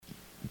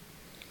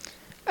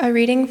A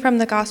reading from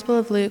the Gospel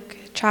of Luke,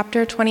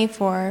 chapter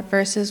 24,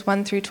 verses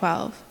 1 through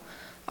 12.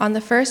 On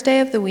the first day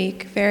of the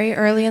week, very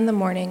early in the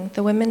morning,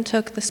 the women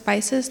took the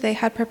spices they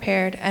had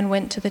prepared and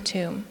went to the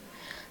tomb.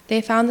 They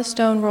found the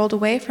stone rolled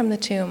away from the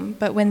tomb,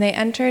 but when they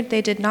entered,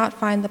 they did not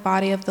find the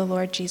body of the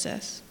Lord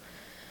Jesus.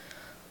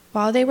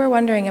 While they were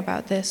wondering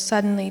about this,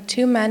 suddenly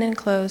 2 men in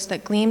clothes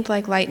that gleamed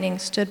like lightning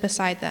stood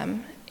beside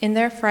them. In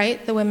their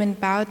fright, the women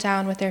bowed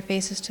down with their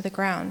faces to the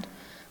ground.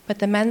 But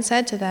the men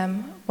said to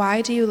them,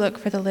 "Why do you look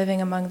for the living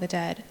among the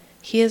dead?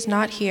 He is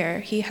not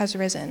here, he has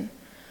risen.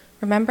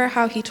 Remember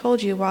how he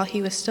told you while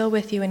he was still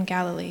with you in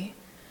Galilee.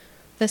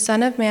 The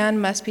Son of Man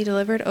must be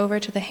delivered over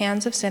to the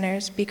hands of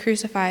sinners, be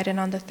crucified, and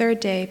on the 3rd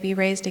day be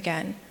raised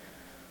again."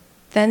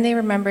 Then they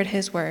remembered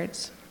his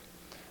words.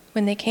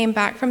 When they came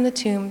back from the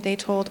tomb, they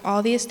told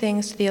all these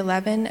things to the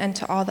 11 and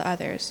to all the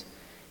others.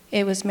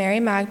 It was Mary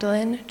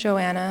Magdalene,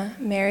 Joanna,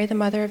 Mary the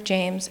mother of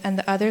James, and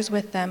the others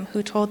with them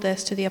who told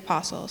this to the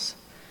apostles.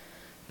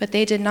 But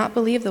they did not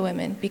believe the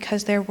women,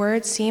 because their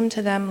words seemed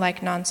to them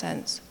like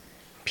nonsense.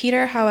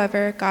 Peter,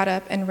 however, got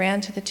up and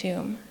ran to the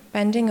tomb.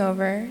 Bending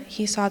over,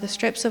 he saw the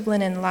strips of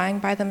linen lying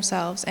by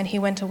themselves, and he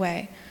went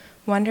away,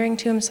 wondering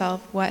to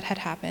himself what had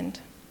happened.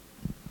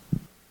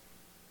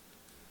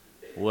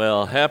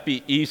 Well,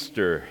 happy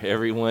Easter,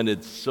 everyone.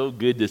 It's so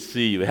good to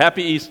see you.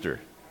 Happy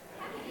Easter.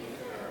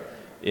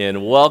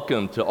 And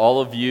welcome to all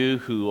of you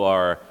who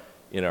are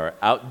in our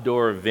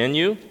outdoor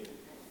venue,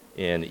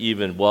 and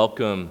even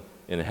welcome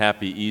and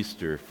happy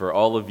Easter for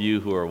all of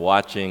you who are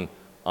watching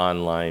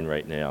online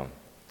right now.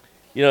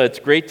 You know, it's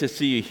great to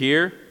see you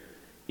here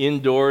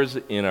indoors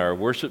in our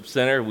worship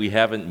center. We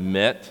haven't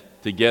met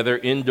together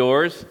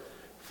indoors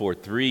for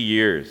 3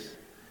 years.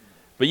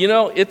 But you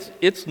know,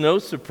 it's no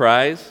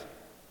surprise.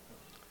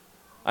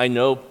 I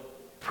know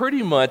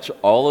pretty much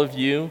all of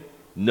you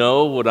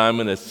know what I'm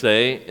going to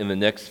say in the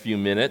next few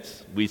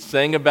minutes. We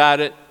sang about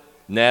it.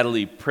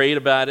 Natalie prayed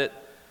about it.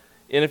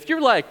 And if you're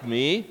like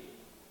me,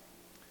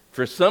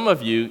 for some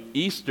of you,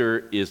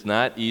 Easter is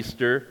not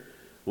Easter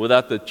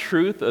without the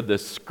truth of the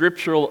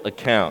scriptural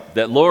account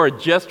that Laura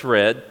just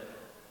read.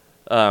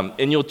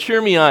 And you'll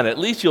cheer me on. At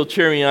least you'll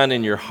cheer me on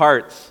in your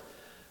hearts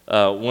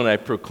when I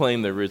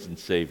proclaim the risen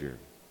Savior.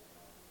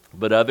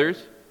 But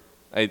others,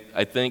 I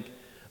think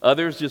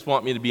others just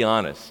want me to be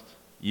honest.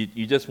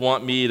 You just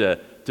want me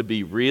to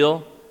be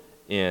real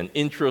and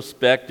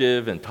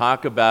introspective and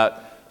talk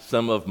about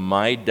some of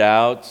my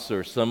doubts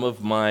or some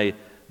of my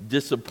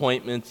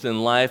disappointments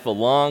in life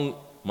along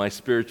my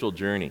spiritual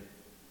journey.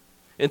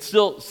 And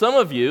still, some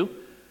of you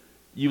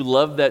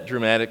love that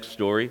dramatic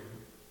story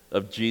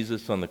of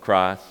Jesus on the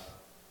cross,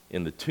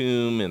 in the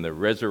tomb, in the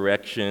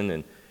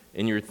resurrection,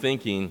 and you're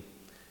thinking,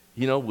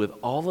 you know, with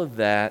all of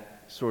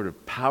that sort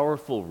of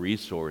powerful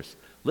resource,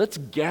 let's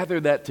gather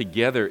that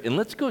together and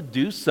let's go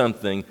do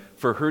something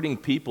for hurting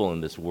people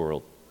in this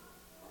world.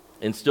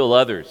 And still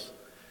others,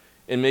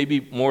 and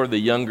maybe more of the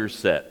younger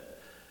set,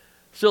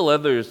 still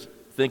others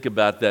think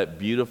about that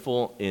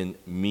beautiful and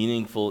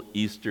meaningful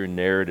Easter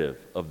narrative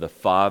of the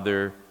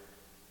Father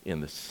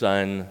and the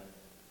Son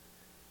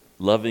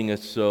loving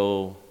us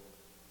so,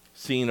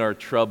 seeing our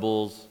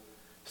troubles,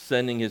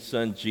 sending his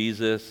Son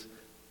Jesus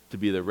to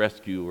be the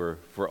rescuer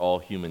for all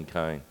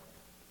humankind.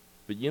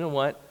 But you know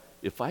what?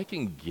 If I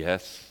can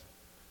guess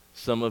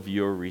some of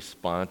your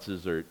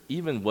responses or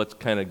even what's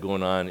kind of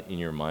going on in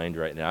your mind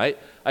right now,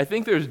 I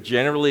think there's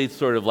generally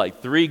sort of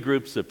like 3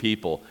 groups of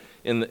people.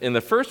 In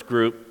the first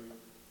group,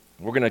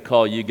 we're going to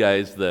call you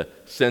guys the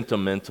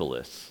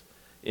sentimentalists.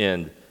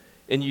 And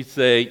you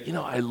say, you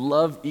know, I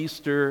love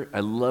Easter. I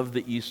love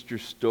the Easter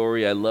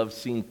story. I love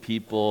seeing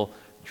people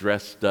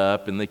dressed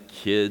up and the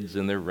kids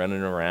and they're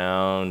running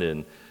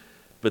around.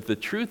 But the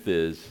truth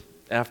is,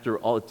 after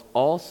all, it's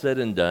all said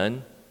and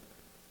done,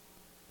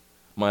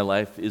 my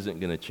life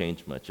isn't going to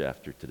change much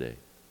after today.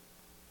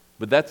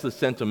 But that's the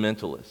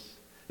sentimentalist.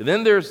 And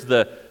then there's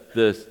the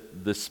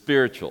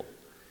spiritual.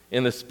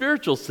 And the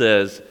spiritual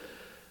says,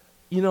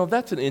 you know,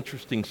 that's an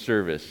interesting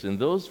service, and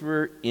those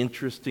were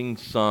interesting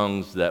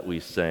songs that we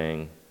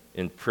sang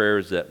and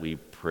prayers that we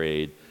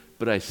prayed,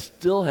 but I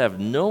still have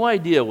no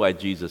idea why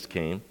Jesus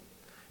came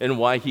and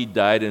why he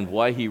died and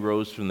why he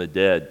rose from the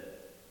dead.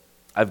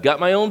 I've got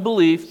my own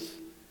beliefs,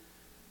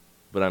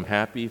 but I'm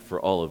happy for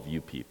all of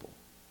you people.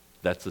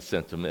 That's the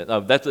sentiment.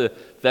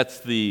 That's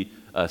the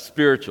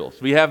spiritual. So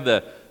we have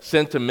the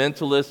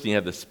sentimentalist, and you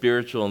have the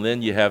spiritual, and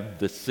then you have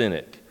the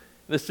cynic.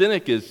 The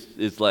cynic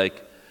is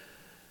like,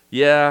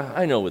 yeah,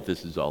 I know what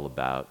this is all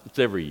about. It's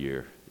every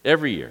year.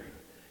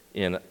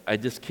 And I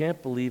just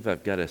can't believe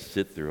I've got to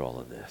sit through all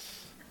of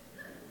this.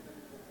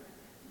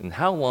 And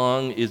how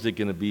long is it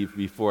going to be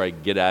before I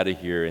get out of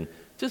here and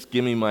just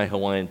give me my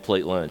Hawaiian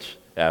plate lunch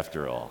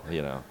after all,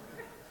 you know?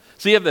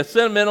 So you have the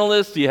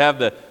sentimentalist, you have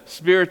the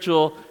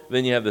spiritual,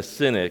 then you have the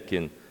cynic.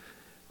 And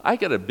I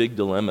got a big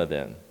dilemma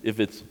then, if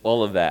it's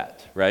all of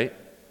that, right?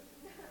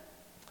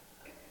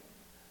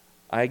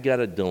 I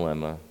got a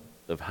dilemma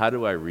of how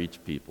do I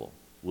reach people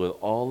with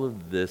all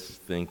of this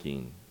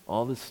thinking,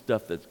 all this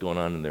stuff that's going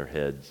on in their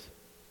heads.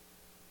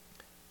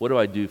 What do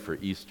I do for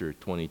Easter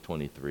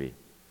 2023?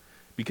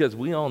 Because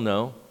we all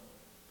know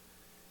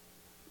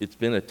it's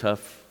been a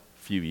tough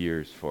few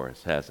years for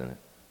us, hasn't it?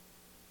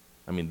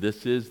 I mean,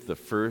 this is the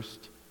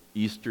first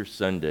Easter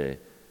Sunday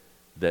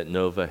that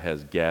Nova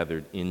has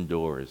gathered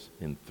indoors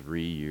in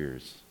 3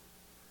 years.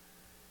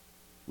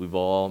 We've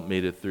all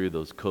made it through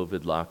those COVID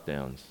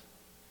lockdowns.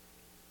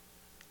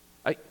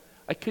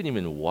 I couldn't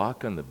even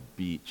walk on the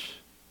beach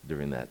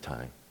during that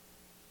time.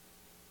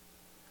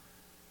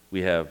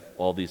 We have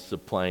all these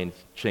supply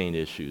chain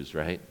issues,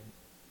 right?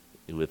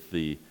 With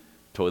the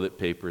toilet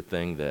paper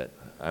thing that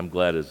I'm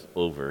glad is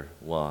over.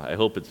 Well, I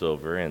hope it's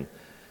over. And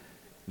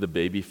the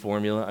baby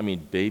formula. I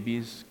mean,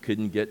 babies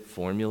couldn't get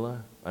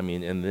formula. I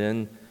mean, and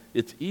then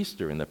it's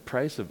Easter and the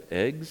price of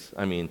eggs.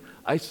 I mean,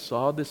 I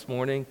saw this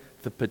morning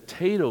the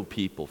potato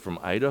people from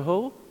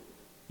Idaho.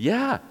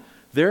 Yeah,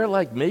 they're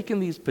like making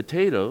these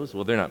potatoes.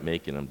 Well, they're not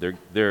making them.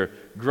 They're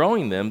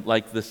growing them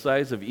like the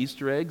size of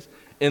Easter eggs.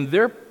 And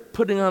they're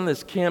putting on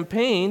this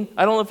campaign.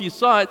 I don't know if you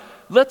saw it.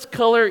 Let's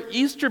color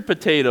Easter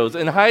potatoes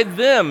and hide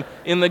them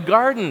in the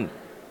garden.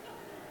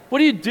 What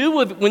do you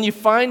do when you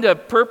find a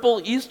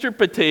purple Easter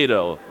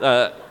potato?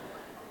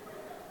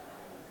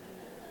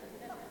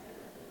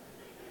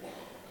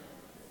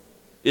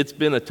 It's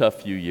been a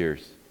tough few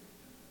years.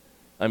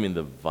 I mean,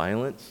 the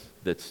violence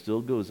that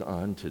still goes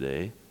on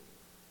today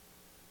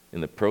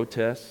in the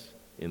protests,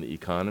 in the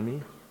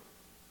economy.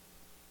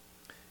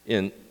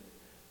 And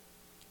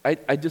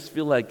I just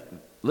feel like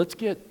let's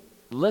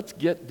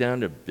get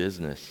down to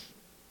business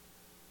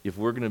if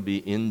we're going to be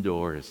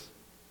indoors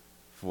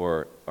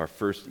for our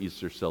first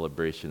Easter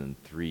celebration in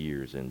 3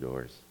 years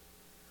indoors.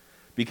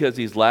 Because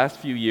these last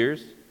few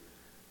years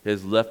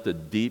has left a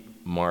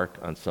deep mark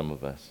on some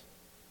of us.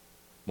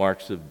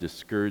 Marks of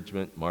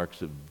discouragement,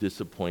 marks of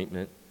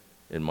disappointment,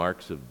 and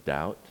marks of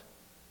doubt.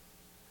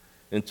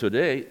 And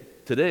today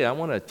I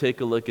want to take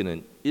a look at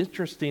an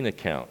interesting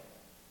account.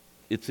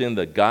 It's in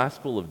the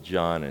Gospel of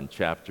John in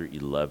chapter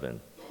 11.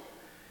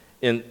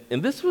 And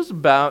this was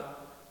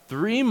about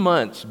 3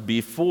 months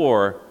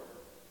before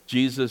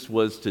Jesus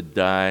was to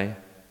die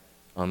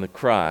on the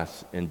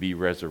cross and be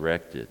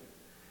resurrected.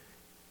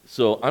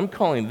 So I'm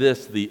calling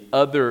this the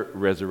other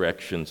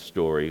resurrection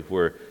story,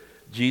 where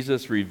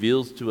Jesus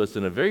reveals to us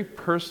in a very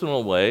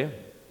personal way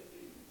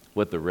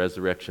what the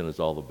resurrection is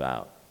all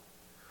about.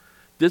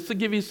 Just to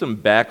give you some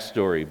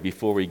backstory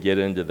before we get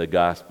into the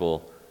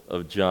Gospel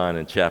of John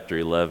in chapter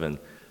 11,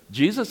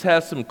 Jesus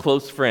has some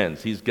close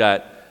friends. He's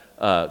got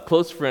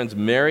close friends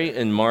Mary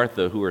and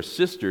Martha, who are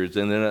sisters,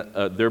 and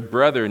then their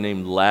brother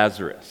named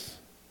Lazarus.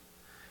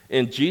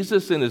 And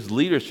Jesus and his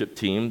leadership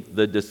team,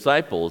 the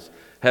disciples,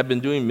 have been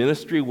doing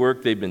ministry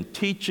work. They've been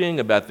teaching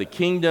about the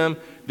kingdom.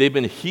 They've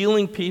been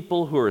healing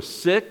people who are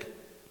sick.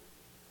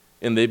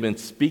 And they've been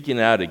speaking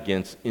out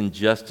against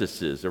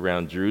injustices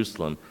around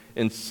Jerusalem.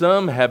 And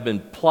some have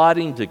been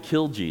plotting to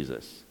kill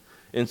Jesus.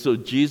 And so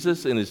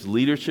Jesus and his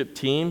leadership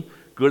team,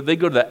 they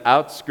go to the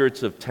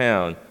outskirts of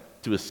town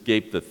to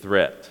escape the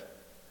threat.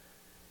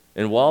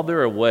 And while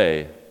they're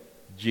away,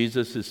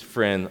 Jesus'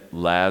 friend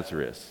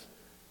Lazarus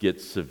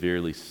gets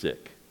severely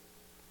sick.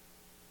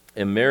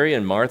 And Mary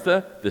and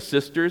Martha, the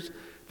sisters,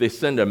 they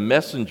send a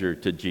messenger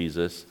to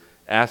Jesus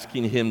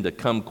asking him to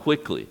come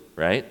quickly,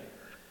 right?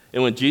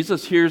 And when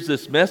Jesus hears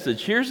this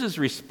message, here's his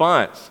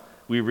response.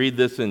 We read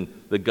this in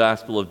the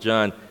Gospel of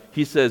John.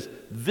 He says,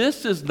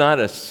 "This is not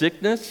a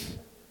sickness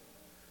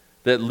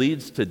that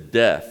leads to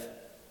death,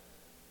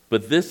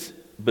 but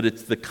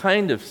it's the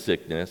kind of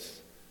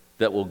sickness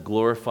that will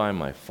glorify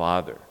my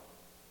Father."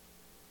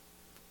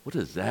 What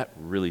is that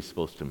really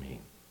supposed to mean?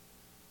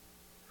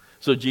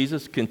 So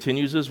Jesus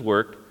continues his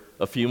work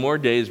a few more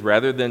days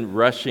rather than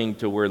rushing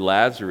to where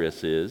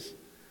Lazarus is.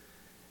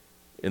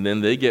 And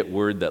then they get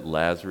word that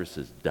Lazarus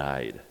has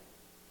died.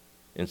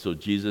 And so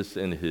Jesus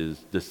and his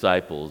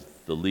disciples,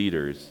 the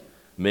leaders,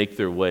 make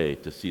their way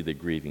to see the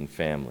grieving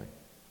family.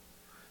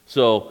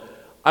 So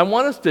I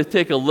want us to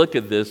take a look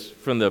at this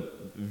from the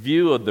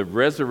view of the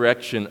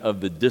resurrection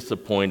of the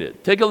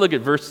disappointed. Take a look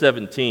at verse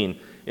 17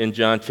 in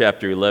John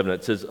chapter 11.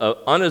 It says,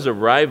 on his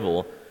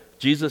arrival,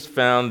 Jesus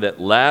found that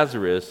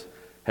Lazarus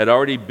had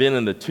already been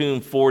in the tomb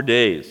 4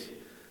 days.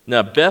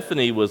 Now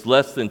Bethany was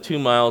less than 2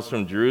 miles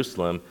from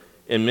Jerusalem,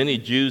 and many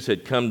Jews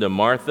had come to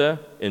Martha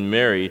and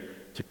Mary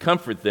to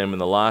comfort them in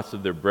the loss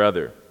of their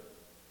brother.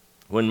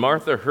 When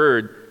Martha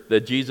heard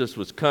that Jesus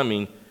was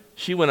coming,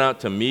 she went out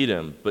to meet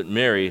him, but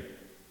Mary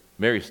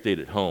stayed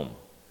at home.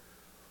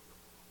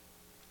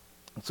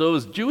 So it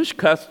was Jewish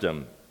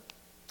custom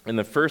in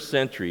the first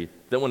century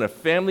that when a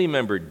family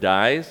member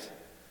dies,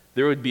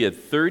 there would be a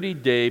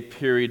 30-day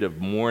period of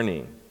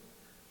mourning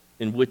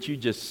in which you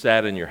just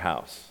sat in your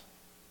house.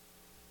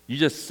 You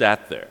just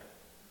sat there.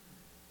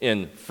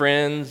 And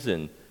friends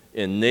and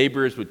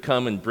neighbors would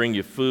come and bring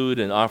you food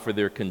and offer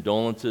their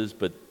condolences,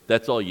 but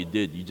that's all you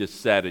did. You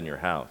just sat in your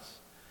house.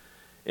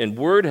 And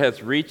word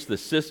has reached the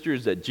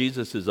sisters that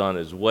Jesus is on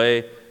his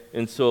way.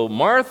 And so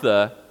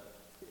Martha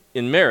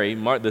and Mary,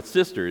 the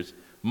sisters,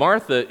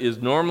 Martha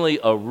is normally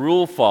a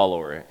rule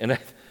follower. And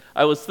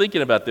I was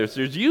thinking about this.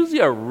 There's usually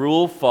a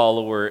rule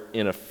follower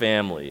in a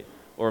family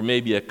or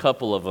maybe a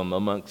couple of them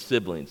amongst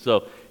siblings.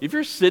 So if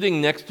you're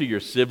sitting next to your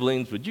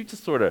siblings, would you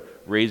just sort of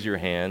raise your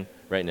hand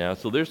right now?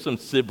 So there's some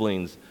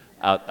siblings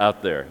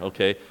out there,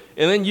 okay?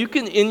 And then you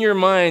can, in your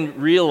mind,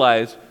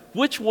 realize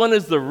which one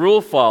is the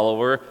rule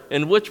follower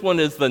and which one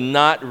is the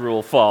not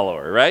rule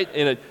follower, right?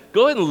 And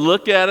go ahead and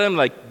look at them,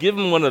 like give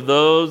them one of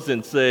those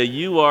and say,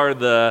 you are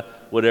the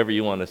whatever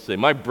you want to say.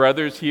 My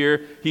brother's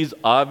here. He's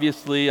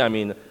obviously,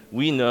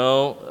 we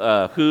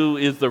know who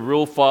is the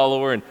rule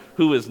follower and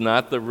who is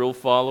not the rule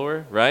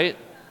follower, right?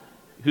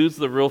 Who's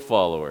the rule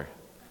follower?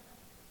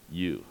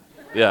 You.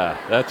 Yeah,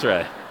 that's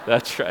right.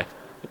 That's right.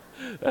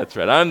 That's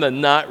right. I'm the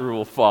not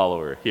rule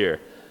follower here.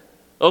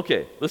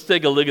 Okay, let's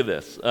take a look at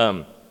this.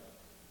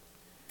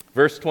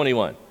 Verse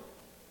 21.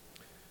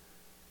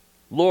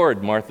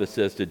 Lord, Martha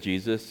says to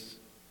Jesus,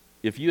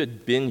 if you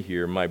had been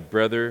here, my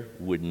brother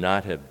would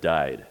not have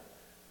died.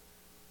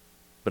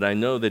 But I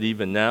know that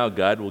even now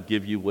God will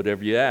give you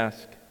whatever you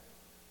ask.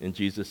 And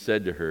Jesus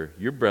said to her,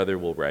 your brother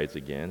will rise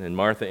again. And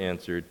Martha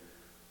answered,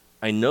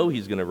 I know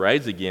he's going to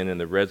rise again in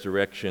the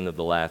resurrection of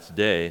the last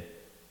day.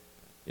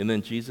 And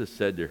then Jesus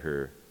said to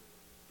her,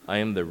 I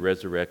am the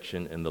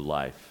resurrection and the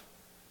life.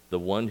 The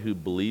one who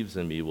believes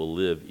in me will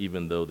live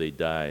even though they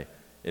die,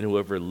 and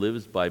whoever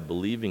lives by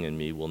believing in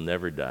me will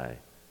never die.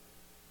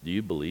 Do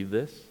you believe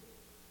this?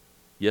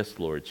 Yes,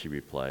 Lord, she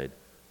replied.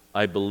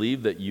 I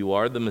believe that you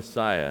are the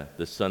Messiah,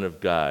 the Son of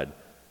God,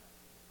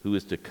 who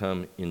is to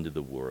come into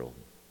the world.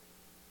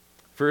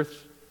 First,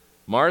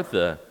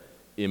 Martha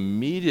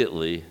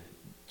immediately,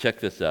 check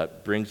this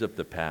out, brings up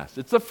the past.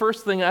 It's the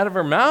first thing out of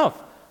her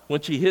mouth when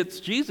she hits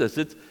Jesus.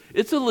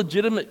 It's a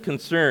legitimate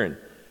concern.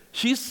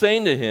 She's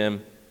saying to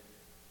him,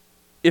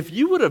 if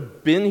you would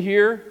have been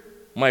here,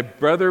 my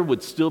brother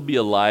would still be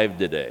alive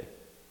today.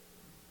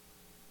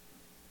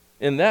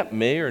 And that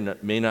may or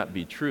may not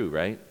be true,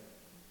 right?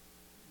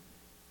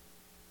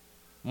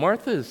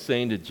 Martha is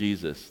saying to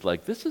Jesus,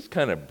 like, this is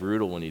kind of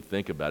brutal when you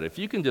think about it. If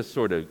you can just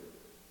sort of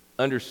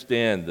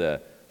understand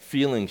the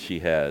feeling she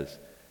has,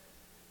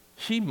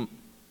 she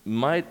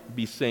might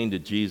be saying to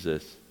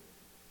Jesus,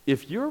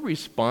 if your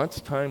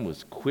response time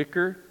was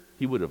quicker,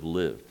 he would have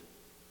lived.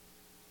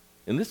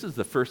 And this is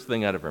the first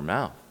thing out of her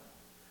mouth.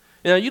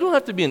 Now, you don't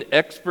have to be an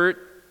expert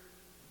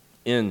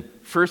in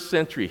first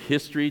century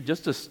history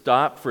just to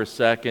stop for a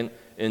second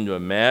and to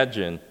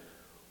imagine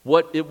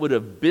what it would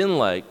have been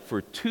like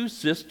for two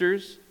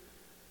sisters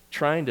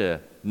trying to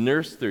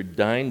nurse their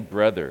dying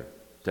brother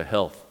to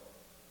health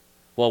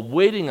while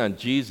waiting on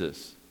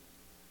Jesus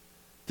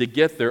to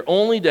get there,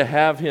 only to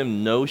have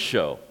him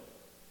no-show.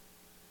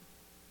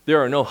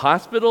 There are no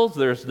hospitals,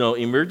 there's no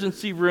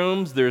emergency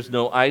rooms, there's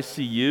no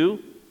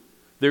ICU,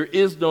 there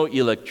is no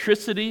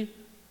electricity,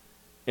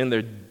 and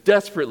they're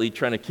desperately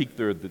trying to keep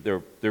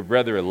their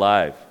brother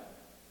alive.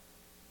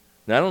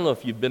 Now, I don't know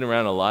if you've been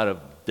around a lot of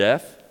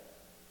death,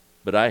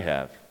 but I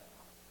have.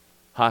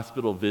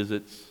 Hospital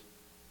visits,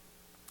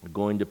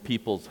 going to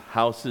people's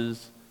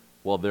houses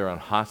while they're on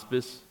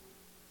hospice.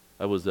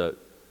 I was a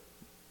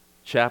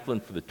chaplain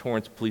for the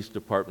Torrance Police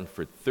Department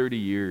for 30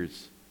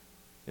 years,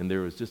 and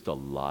there was just a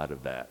lot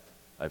of that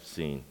I've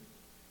seen.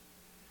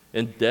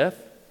 And death,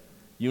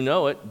 you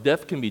know it,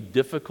 death can be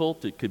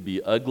difficult, it could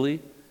be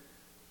ugly,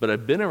 but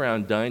I've been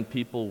around dying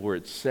people where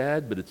it's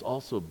sad, but it's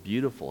also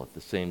beautiful at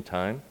the same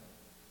time.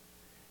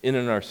 And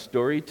in our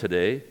story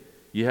today,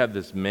 you have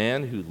this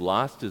man who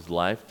lost his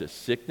life to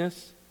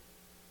sickness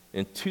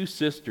and two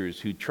sisters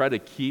who try to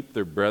keep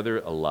their brother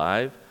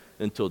alive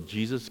until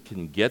Jesus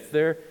can get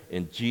there,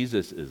 and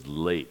Jesus is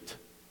late.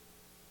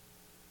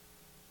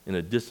 And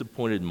a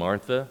disappointed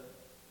Martha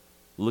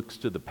looks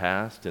to the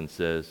past and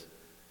says,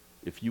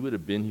 if you would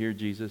have been here,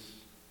 Jesus,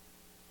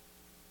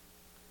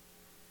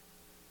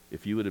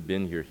 if you would have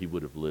been here, he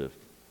would have lived.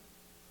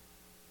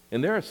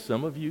 And there are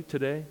some of you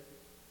today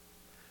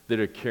that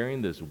are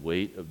carrying this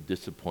weight of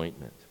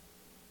disappointment.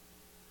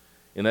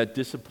 And that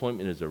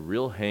disappointment is a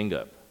real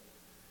hang-up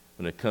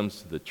when it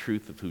comes to the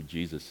truth of who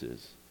Jesus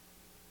is.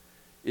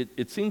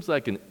 It seems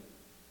like an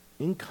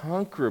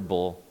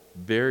inconquerable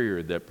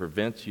barrier that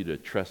prevents you to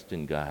trust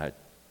in God.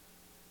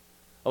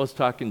 I was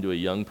talking to a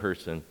young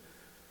person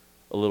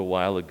a little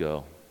while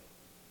ago,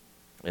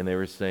 and they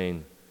were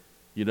saying,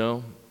 you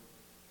know,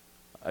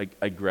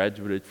 I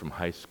graduated from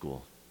high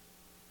school,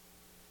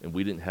 and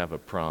we didn't have a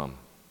prom.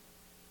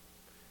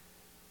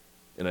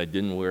 And I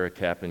didn't wear a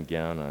cap and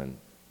gown on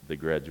the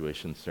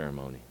graduation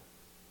ceremony.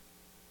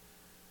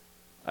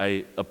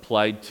 I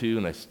applied to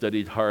and I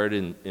studied hard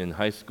in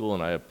high school,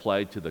 and I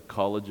applied to the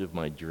college of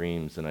my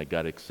dreams, and I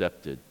got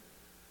accepted.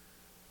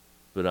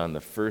 But on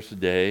the first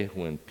day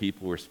when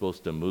people were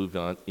supposed to move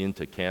on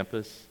into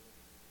campus,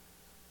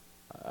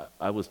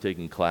 I was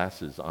taking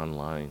classes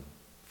online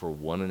for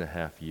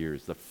 1.5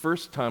 years. The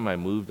first time I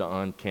moved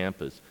on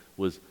campus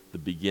was the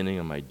beginning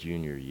of my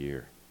junior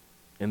year.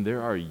 And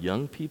there are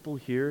young people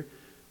here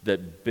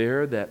that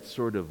bear that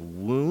sort of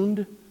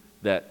wound,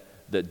 that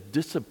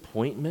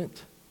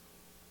disappointment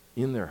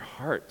in their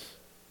hearts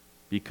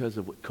because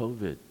of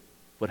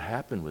what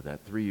happened with that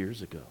 3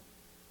 years ago.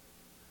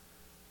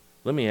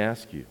 Let me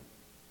ask you,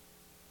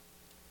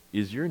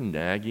 Is your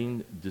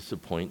nagging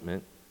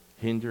disappointment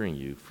hindering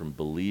you from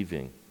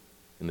believing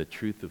in the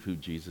truth of who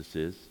Jesus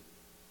is?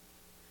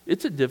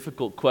 It's a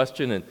difficult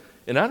question,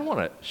 and I don't want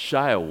to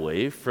shy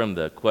away from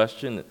the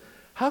question,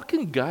 how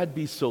can God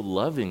be so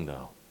loving,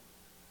 though?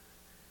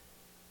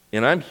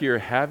 And I'm here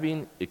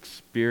having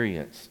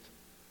experienced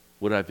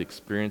what I've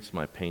experienced in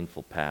my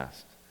painful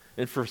past.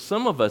 And for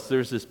some of us,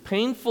 there's this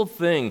painful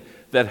thing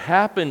that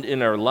happened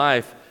in our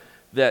life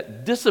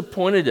that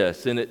disappointed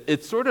us, and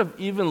it sort of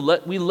even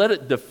we let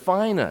it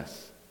define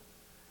us.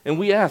 And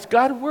we ask,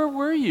 God, where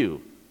were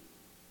you?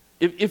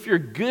 If you're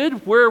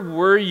good, where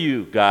were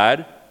you,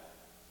 God?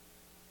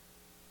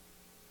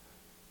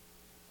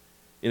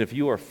 And if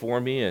you are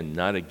for me and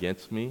not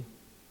against me,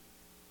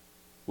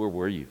 where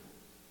were you?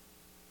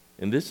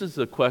 And this is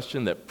the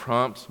question that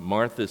prompts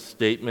Martha's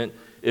statement.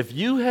 If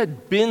you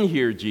had been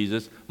here,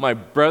 Jesus, my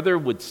brother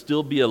would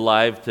still be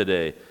alive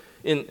today.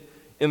 And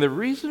the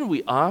reason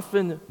we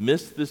often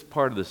miss this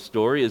part of the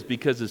story is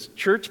because as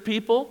church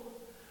people,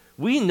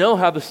 we know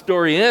how the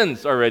story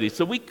ends already.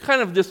 So we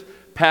kind of just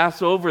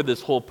pass over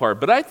this whole part.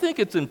 But I think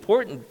it's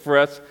important for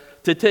us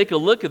to take a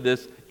look at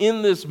this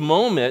in this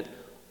moment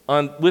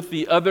with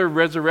the other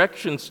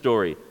resurrection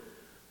story.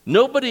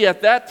 Nobody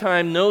at that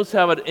time knows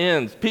how it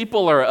ends.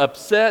 People are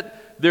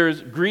upset.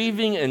 There's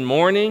grieving and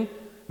mourning.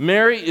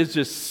 Mary is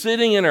just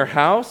sitting in her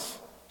house.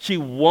 She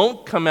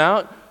won't come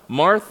out.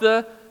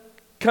 Martha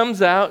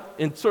comes out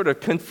and sort of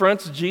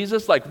confronts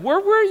Jesus like, where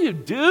were you,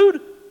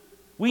 dude?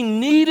 We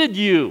needed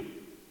you.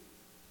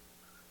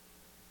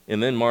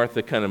 And then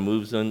Martha kind of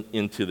moves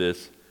into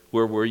this,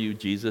 where were you,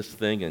 Jesus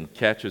thing, and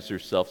catches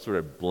herself sort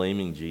of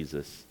blaming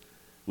Jesus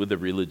with a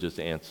religious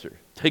answer.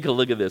 Take a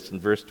look at this in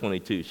verse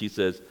 22. She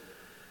says,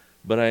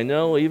 but I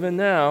know even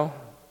now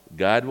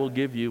God will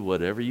give you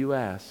whatever you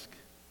ask,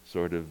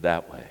 sort of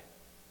that way.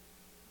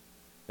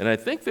 And I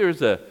think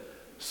there's a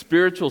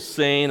spiritual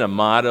saying, a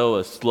motto,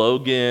 a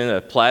slogan,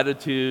 a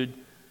platitude,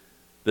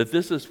 that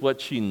this is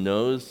what she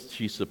knows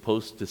she's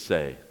supposed to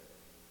say.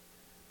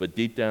 But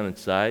deep down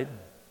inside,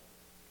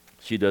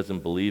 she doesn't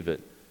believe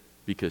it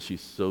because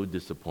she's so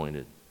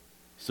disappointed,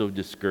 so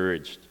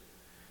discouraged.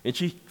 And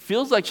she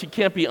feels like she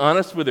can't be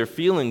honest with her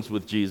feelings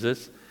with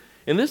Jesus.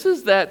 And this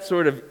is that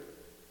sort of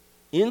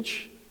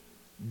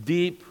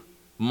inch-deep,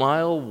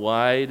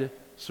 mile-wide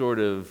sort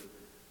of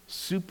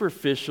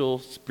superficial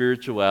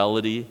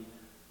spirituality,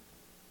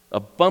 a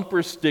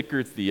bumper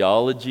sticker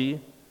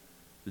theology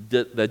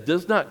that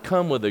does not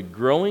come with a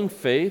growing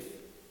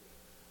faith,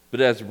 but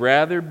has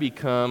rather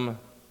become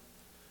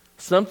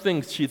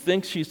something she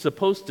thinks she's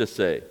supposed to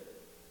say.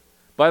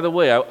 By the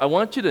way, I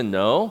want you to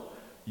know,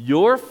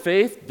 your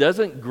faith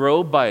doesn't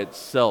grow by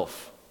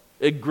itself.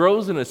 It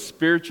grows in a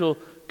spiritual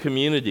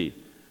community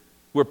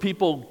where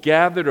people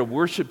gather to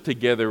worship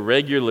together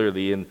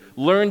regularly and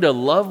learn to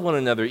love one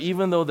another,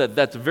 even though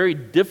that's very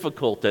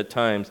difficult at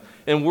times.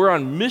 And we're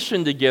on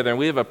mission together, and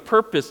we have a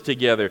purpose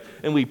together,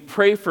 and we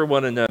pray for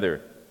one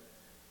another.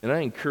 And I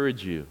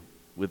encourage you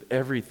with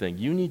everything,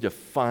 you need to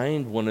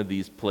find one of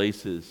these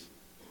places.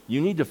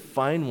 You need to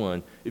find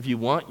one if you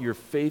want your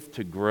faith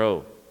to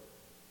grow.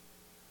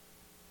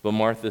 But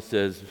Martha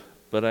says,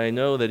 but I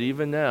know that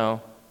even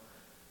now,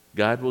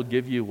 God will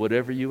give you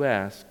whatever you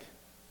ask.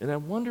 And I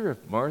wonder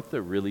if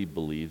Martha really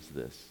believes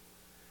this.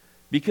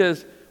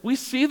 Because we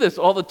see this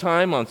all the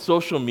time on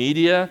social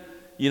media,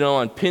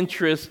 on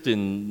Pinterest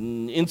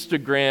and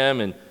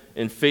Instagram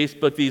and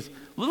Facebook, these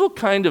little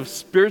kind of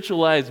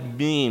spiritualized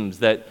memes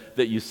that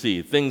you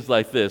see. Things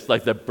like this,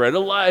 like the bread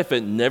of life,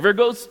 it never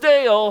goes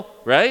stale,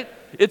 right?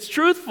 It's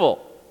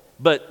truthful,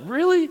 but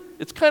really,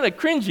 it's kind of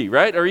cringy,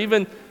 right? Or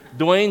even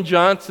Dwayne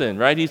Johnson,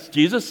 right?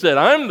 Jesus said,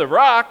 I'm the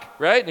rock,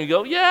 right? And you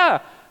go, yeah,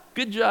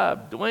 good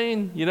job,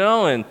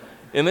 Dwayne,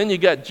 and then you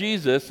got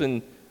Jesus,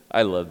 and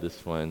I love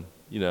this one,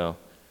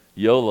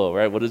 YOLO,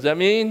 right? What does that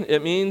mean?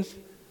 It means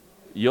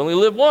you only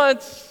live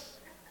once,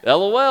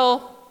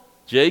 LOL,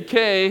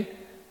 JK,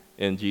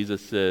 and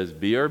Jesus says,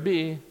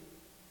 BRB,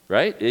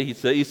 right?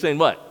 He's saying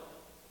what?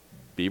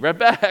 Be right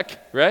back,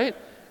 right?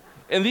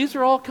 And these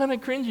are all kind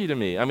of cringy to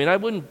me. I mean, I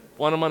wouldn't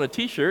want them on a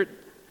T-shirt,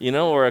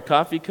 or a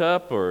coffee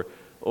cup,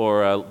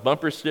 or a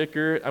bumper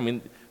sticker. I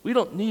mean, we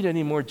don't need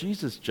any more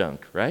Jesus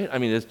junk, right? I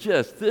mean, it's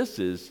just,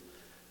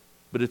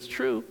 but it's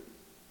true,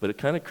 but it's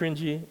kind of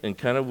cringy and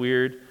kind of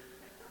weird.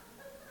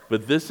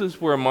 But this is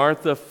where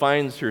Martha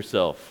finds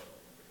herself.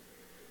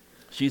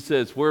 She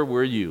says, where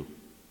were you?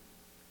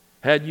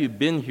 Had you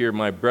been here,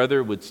 my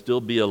brother would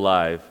still be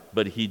alive,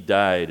 but he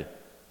died.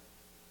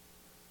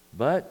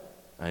 But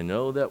I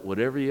know that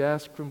whatever you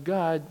ask from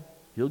God,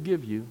 he'll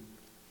give you.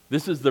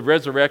 This is the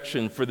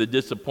resurrection for the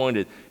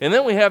disappointed. And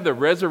then we have the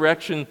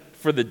resurrection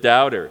for the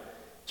doubter.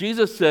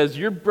 Jesus says,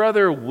 your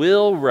brother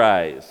will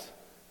rise.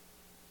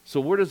 So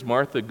where does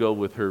Martha go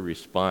with her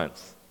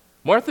response?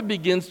 Martha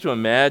begins to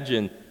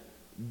imagine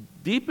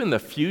deep in the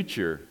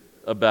future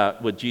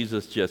about what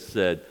Jesus just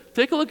said.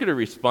 Take a look at her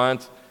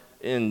response,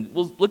 and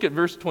we'll look at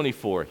verse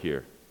 24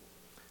 here.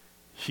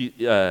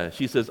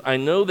 She says, I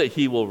know that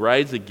he will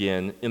rise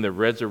again in the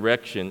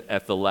resurrection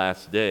at the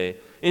last day.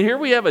 And here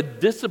we have a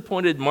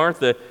disappointed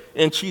Martha,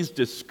 and she's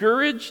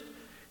discouraged,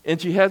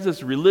 and she has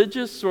this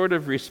religious sort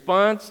of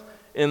response,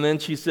 and then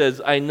she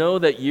says, I know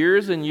that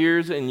years and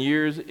years and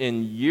years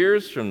and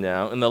years from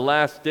now, in the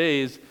last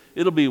days,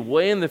 it'll be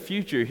way in the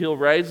future, he'll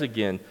rise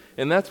again.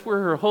 And that's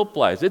where her hope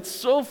lies. It's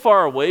so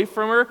far away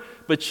from her,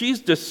 but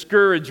she's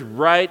discouraged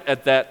right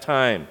at that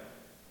time.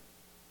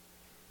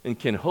 And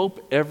can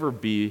hope ever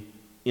be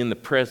in the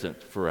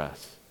present for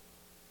us?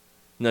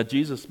 Now,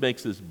 Jesus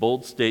makes this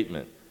bold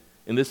statement,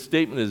 and this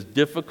statement is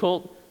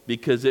difficult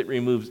because it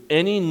removes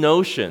any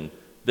notion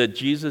that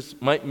Jesus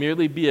might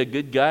merely be a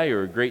good guy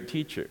or a great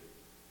teacher.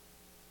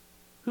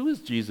 Who is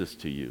Jesus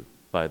to you,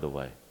 by the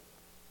way?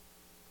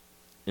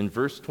 In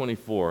verse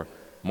 24,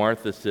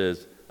 Martha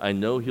says, I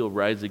know he'll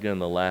rise again on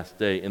the last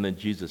day. And then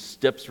Jesus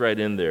steps right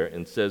in there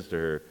and says to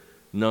her,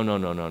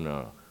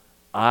 No.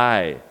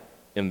 I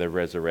am the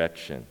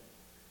resurrection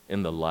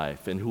and the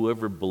life. And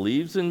whoever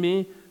believes in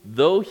me,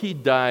 though he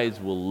dies,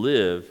 will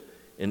live.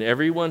 And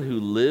everyone who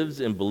lives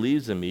and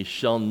believes in me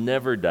shall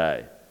never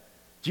die.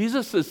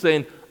 Jesus is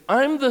saying,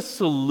 I'm the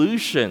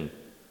solution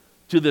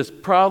to this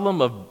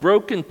problem of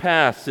broken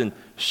pasts and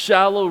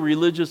shallow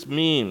religious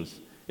memes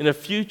and a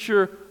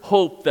future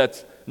hope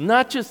that's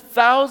not just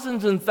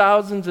thousands and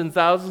thousands and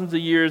thousands of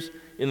years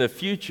in the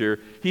future.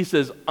 He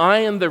says, I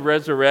am the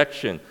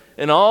resurrection,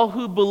 and all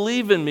who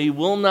believe in me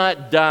will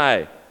not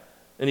die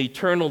an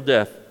eternal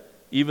death.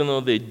 Even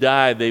though they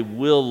die, they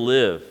will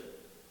live.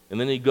 And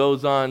then he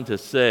goes on to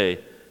say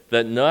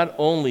that not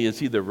only is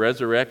he the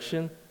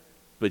resurrection,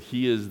 but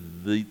he is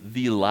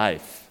the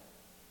life.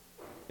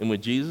 And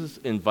when Jesus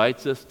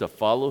invites us to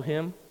follow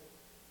him,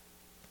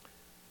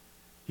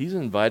 he's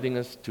inviting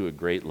us to a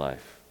great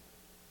life.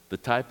 The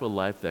type of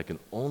life that can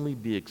only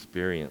be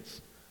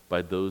experienced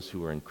by those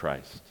who are in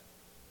Christ.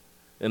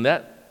 And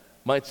that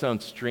might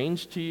sound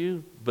strange to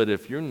you, but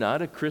if you're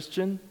not a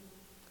Christian,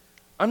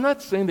 I'm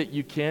not saying that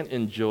you can't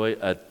enjoy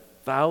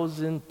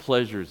 1,000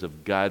 pleasures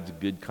of God's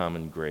good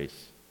common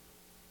grace.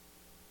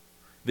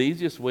 The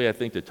easiest way, I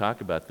think, to talk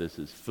about this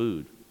is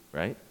food,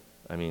 right?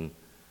 I mean,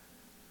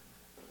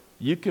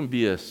 you can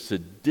be a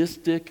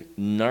sadistic,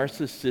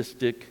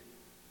 narcissistic,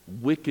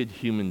 wicked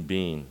human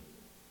being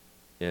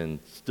and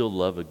still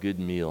love a good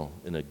meal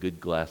and a good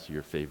glass of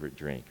your favorite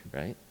drink,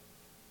 right?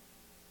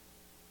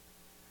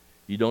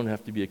 You don't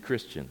have to be a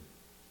Christian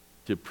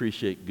to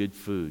appreciate good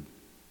food,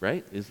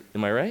 right?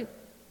 Am I right?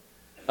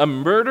 A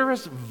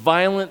murderous,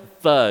 violent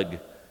thug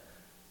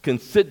can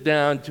sit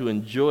down to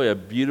enjoy a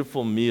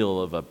beautiful meal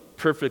of a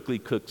perfectly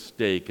cooked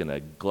steak and a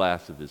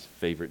glass of his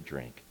favorite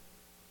drink.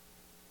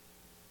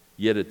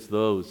 Yet it's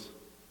those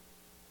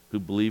who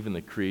believe in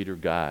the Creator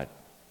God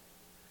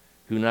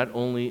who not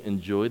only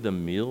enjoy the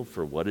meal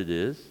for what it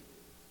is,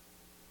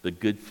 the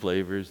good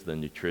flavors, the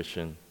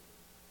nutrition,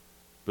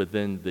 but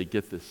then they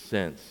get the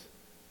sense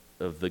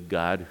of the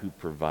God who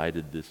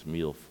provided this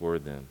meal for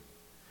them.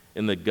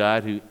 And the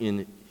God who,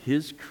 in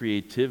his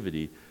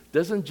creativity,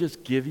 doesn't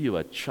just give you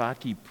a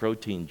chalky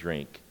protein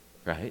drink,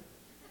 right?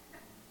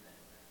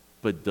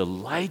 But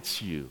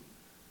delights you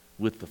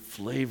with the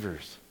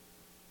flavors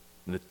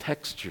and the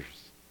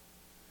textures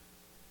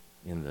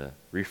and the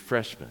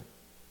refreshment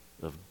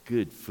of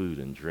good food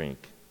and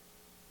drink.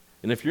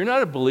 And if you're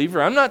not a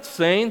believer, I'm not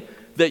saying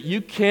that you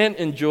can't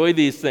enjoy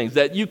these things,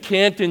 that you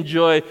can't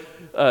enjoy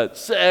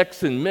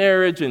sex and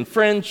marriage and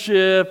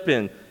friendship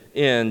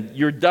and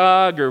your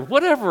dog or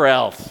whatever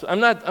else. I'm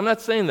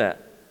not saying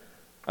that.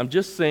 I'm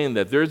just saying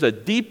that there's a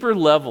deeper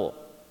level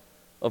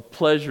of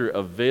pleasure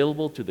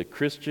available to the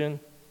Christian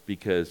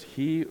because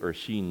he or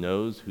she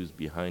knows who's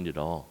behind it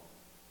all.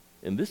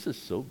 And this is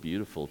so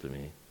beautiful to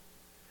me.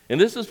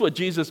 And this is what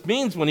Jesus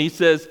means when he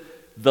says,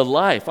 the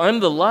life. I'm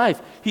the life.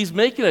 He's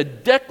making a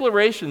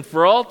declaration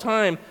for all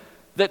time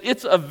that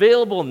it's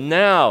available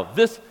now.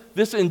 This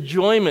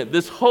enjoyment,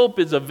 this hope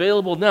is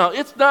available now.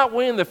 It's not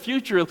way in the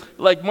future,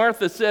 like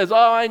Martha says,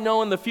 oh, I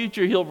know in the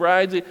future he'll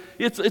rise.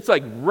 It's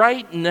like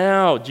right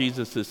now,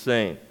 Jesus is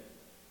saying.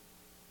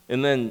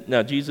 And then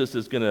now Jesus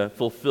is going to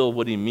fulfill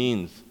what he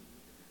means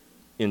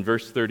in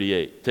verse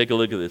 38. Take a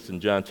look at this in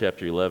John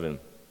chapter 11.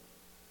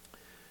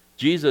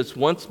 Jesus,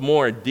 once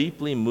more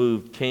deeply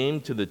moved,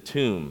 came to the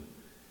tomb.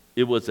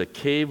 It was a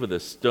cave with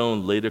a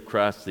stone laid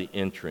across the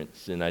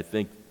entrance. And I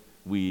think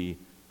we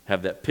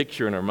have that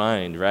picture in our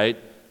mind, right?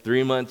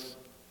 3 months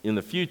in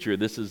the future,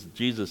 this is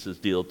Jesus'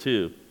 deal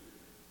too.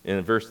 And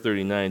in verse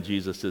 39,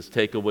 Jesus says,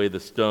 take away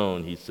the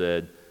stone, he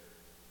said.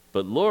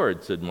 But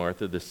Lord, said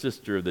Martha, the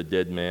sister of the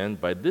dead man,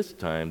 by this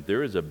time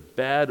there is a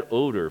bad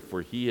odor,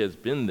 for he has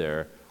been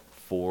there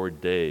 4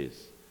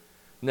 days.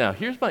 Now,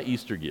 here's my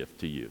Easter gift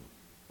to you.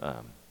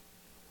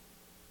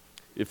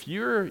 If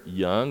you're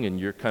young and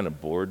you're kind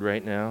of bored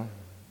right now,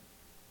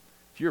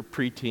 if you're a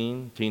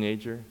preteen,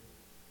 teenager,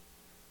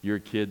 you're a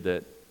kid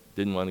that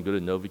didn't want to go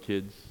to Nova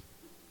Kids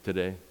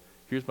today,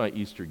 here's my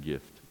Easter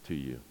gift to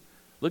you.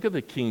 Look at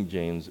the King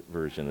James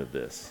version of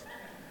this.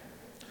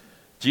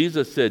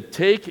 Jesus said,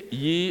 take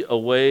ye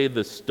away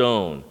the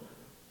stone.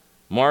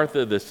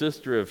 Martha, the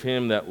sister of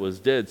him that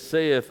was dead,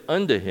 saith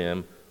unto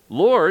him,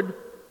 Lord,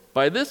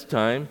 by this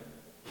time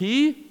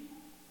he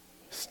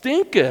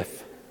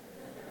stinketh,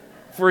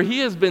 for he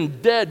has been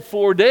dead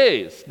 4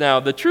 days. Now,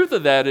 the truth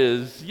of that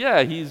is,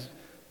 yeah, he's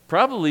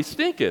probably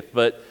stinketh,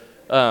 but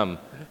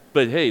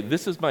hey,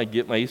 this is my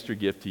Easter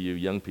gift to you,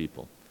 young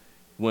people.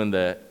 When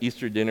the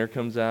Easter dinner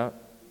comes out,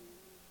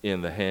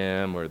 and the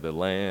ham or the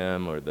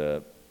lamb or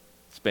the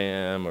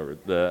Spam or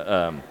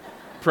the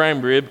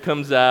prime rib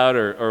comes out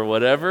or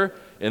whatever,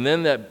 and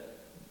then that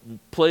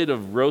plate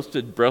of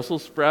roasted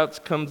Brussels sprouts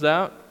comes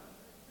out,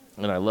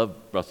 and I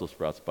love Brussels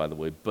sprouts, by the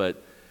way,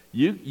 but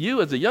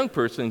you as a young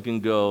person can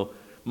go,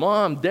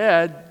 Mom,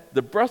 Dad,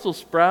 the Brussels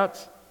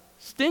sprouts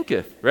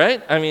stinketh,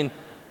 right? I mean,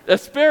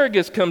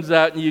 asparagus comes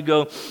out and you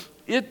go,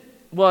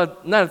 well,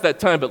 not at that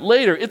time, but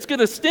later, it's going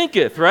to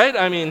stinketh, right?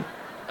 I mean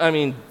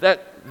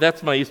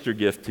that's my Easter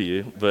gift to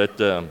you, but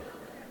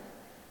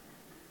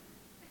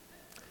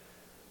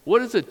what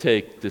does it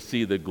take to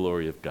see the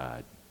glory of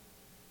God?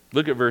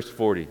 Look at verse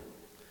 40.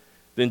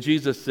 Then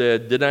Jesus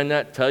said, did I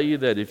not tell you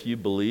that if you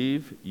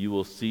believe, you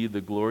will see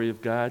the glory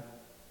of God?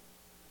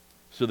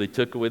 So they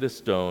took away the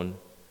stone,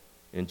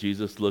 and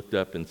Jesus looked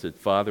up and said,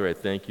 Father, I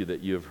thank you that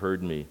you have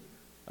heard me.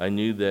 I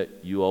knew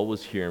that you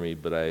always hear me,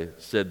 but I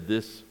said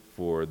this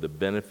for the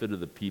benefit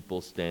of the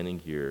people standing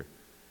here,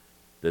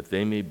 that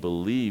they may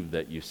believe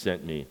that you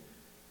sent me.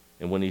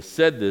 And when he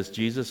said this,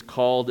 Jesus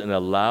called in a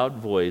loud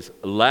voice,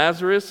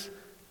 Lazarus,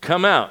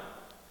 come out.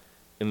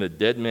 And the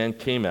dead man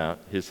came out,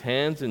 his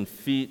hands and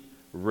feet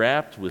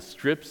wrapped with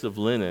strips of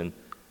linen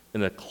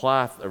and a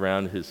cloth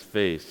around his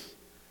face.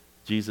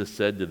 Jesus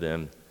said to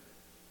them,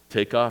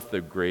 take off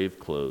their grave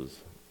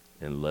clothes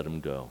and let him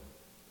go.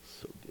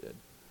 So good.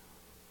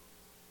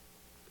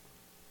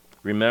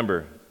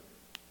 Remember,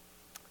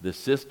 the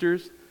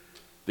sisters,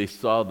 they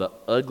saw the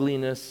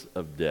ugliness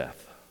of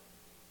death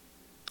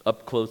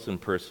up close and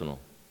personal.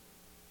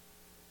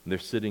 And they're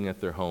sitting at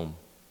their home,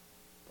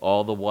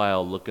 all the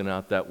while looking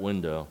out that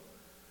window,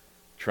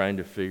 trying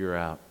to figure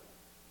out,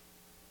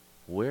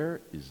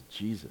 where is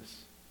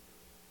Jesus?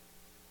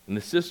 And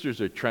the sisters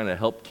are trying to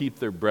help keep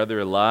their brother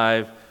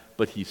alive,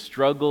 but he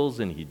struggles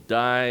and he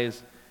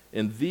dies.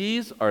 And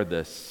these are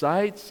the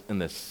sights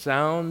and the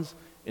sounds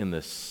and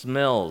the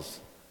smells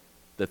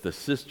that the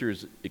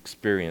sisters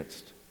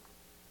experienced.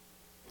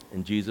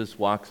 And Jesus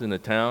walks into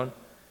town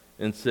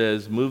and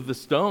says, move the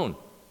stone.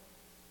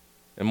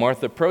 And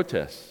Martha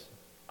protests,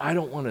 I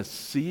don't want to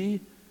see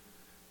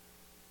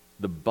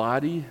the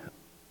body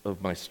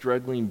of my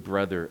struggling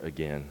brother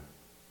again.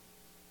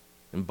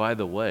 And by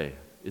the way,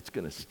 it's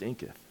going to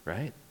stinketh,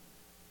 right?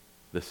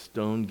 The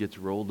stone gets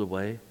rolled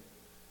away.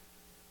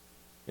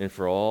 And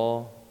for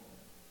all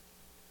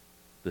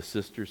the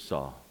sisters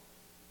saw,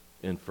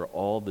 and for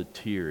all the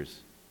tears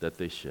that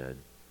they shed,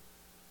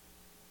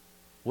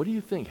 what do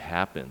you think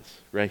happens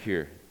right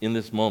here in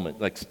this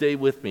moment? Like, stay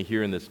with me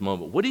here in this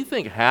moment. What do you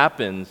think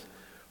happens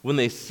when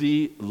they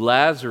see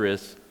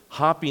Lazarus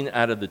hopping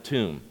out of the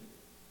tomb?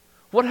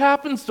 What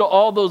happens to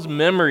all those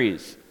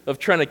memories of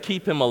trying to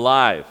keep him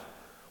alive?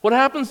 What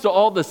happens to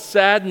all the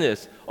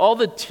sadness, all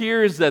the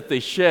tears that they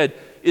shed?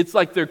 It's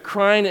like they're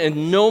crying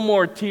and no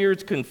more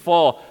tears can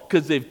fall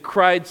because they've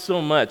cried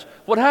so much.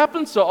 What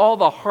happens to all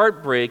the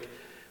heartbreak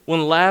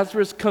when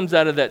Lazarus comes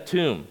out of that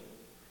tomb?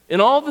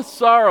 And all the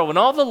sorrow and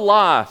all the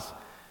loss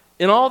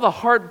and all the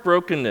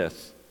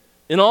heartbrokenness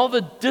and all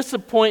the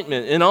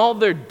disappointment and all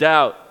their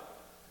doubt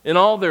and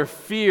all their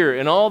fear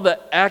and all the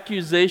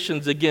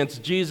accusations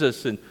against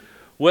Jesus and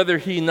whether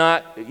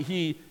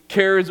he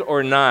cares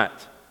or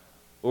not,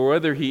 or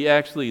whether he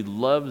actually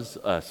loves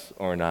us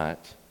or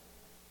not,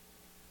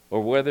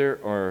 or whether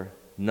or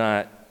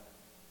not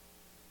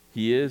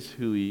he is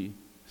who he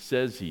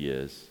says he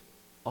is,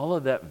 all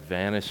of that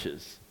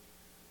vanishes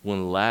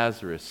when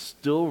Lazarus,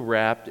 still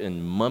wrapped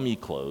in mummy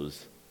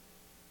clothes,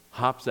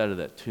 hops out of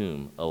that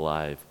tomb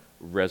alive,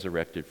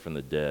 resurrected from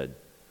the dead.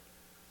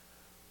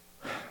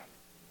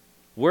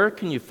 Where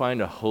can you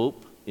find a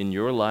hope in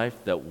your life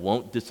that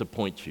won't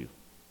disappoint you?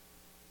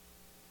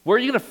 Where are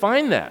you going to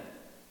find that?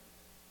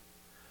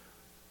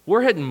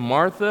 Where had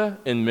Martha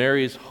and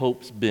Mary's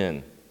hopes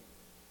been?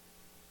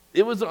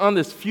 It was on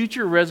this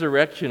future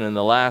resurrection in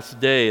the last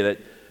day that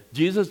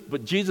Jesus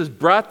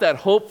brought that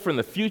hope from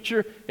the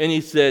future, and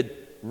he said,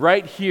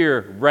 right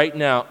here, right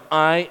now,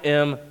 I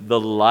am the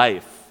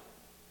life.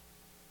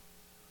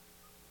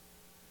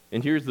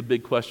 And here's the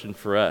big question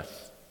for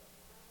us.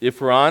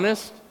 If we're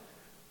honest,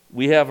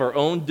 we have our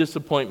own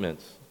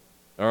disappointments,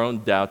 our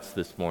own doubts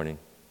this morning.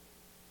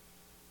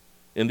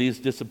 And these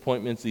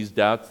disappointments, these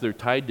doubts, they're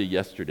tied to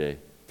yesterday,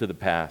 to the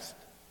past.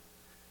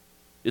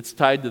 It's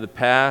tied to the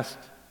past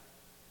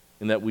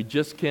and that we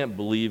just can't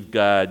believe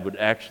God would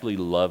actually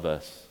love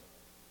us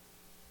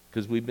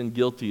because we've been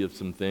guilty of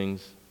some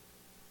things.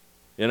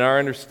 And our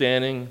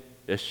understanding,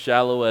 as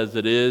shallow as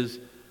it is,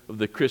 of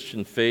the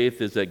Christian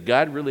faith is that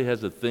God really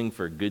has a thing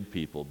for good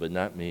people, but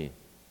not me.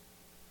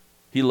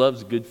 He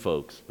loves good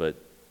folks, but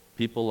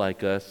people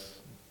like us,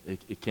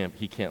 he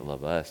can't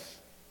love us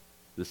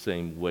the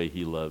same way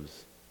he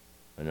loves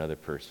another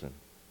person.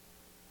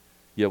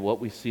 Yet what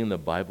we see in the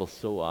Bible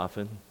so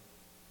often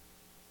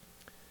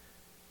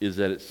is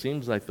that it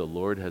seems like the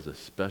Lord has a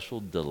special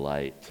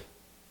delight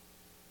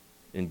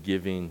in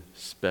giving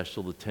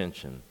special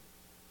attention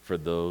for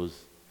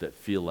those that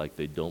feel like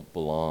they don't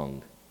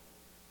belong.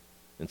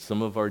 And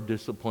some of our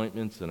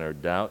disappointments and our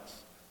doubts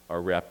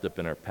are wrapped up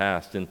in our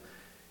past. And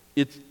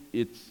if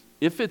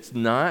it's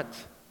not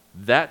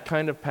that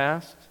kind of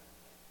past,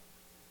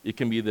 it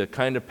can be the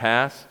kind of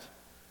past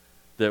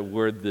that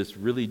where this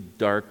really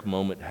dark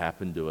moment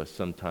happened to us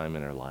sometime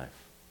in our life.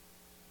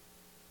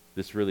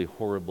 This really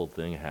horrible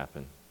thing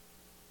happened.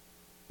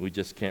 We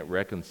just can't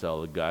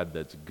reconcile a God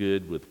that's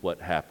good with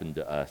what happened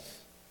to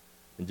us.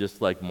 And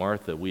just like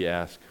Martha, we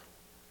ask,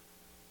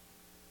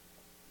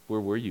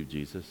 where were you,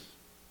 Jesus?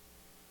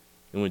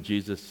 And when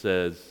Jesus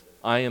says,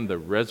 I am the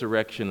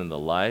resurrection and the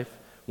life,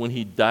 when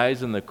he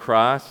dies on the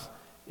cross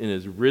and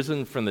is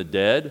risen from the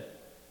dead,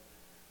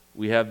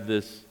 we have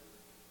this,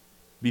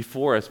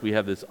 before us, we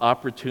have this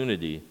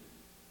opportunity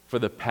for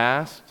the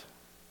past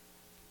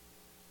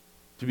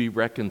to be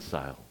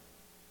reconciled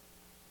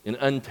and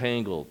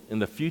untangled,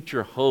 and the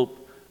future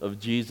hope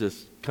of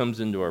Jesus comes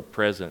into our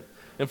present.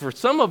 And for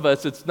some of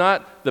us, it's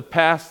not the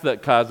past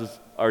that causes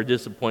our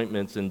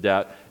disappointments and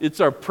doubt, it's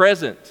our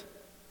present.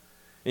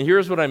 And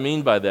here's what I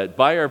mean by that.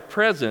 By our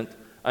present,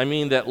 I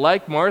mean that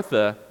like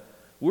Martha,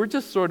 we're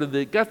just sort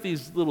of got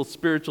these little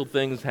spiritual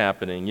things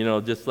happening,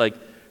 just like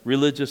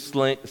religious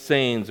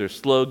sayings or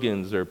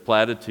slogans or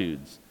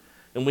platitudes.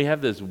 And we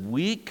have this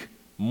weak,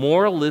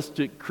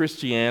 moralistic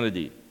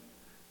Christianity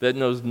that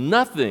knows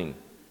nothing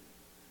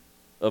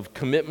of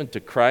commitment to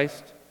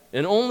Christ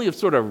and only of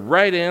sort of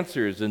right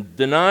answers and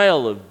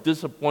denial of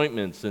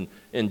disappointments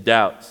and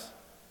doubts.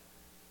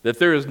 That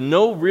there is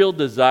no real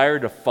desire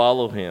to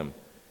follow him.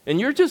 And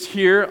you're just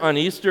here on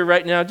Easter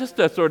right now just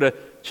to sort of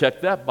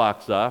check that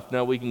box off.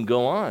 Now we can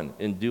go on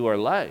and do our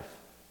life.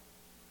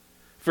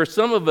 For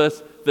some of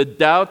us, the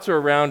doubts are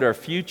around our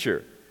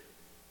future.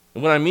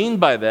 And what I mean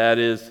by that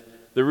is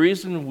the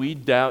reason we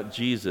doubt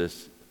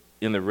Jesus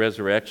in the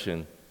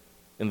resurrection,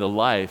 in the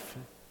life,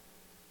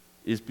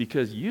 is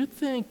because you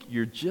think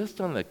you're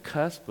just on the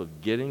cusp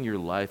of getting your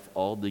life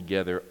all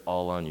together,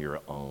 all on your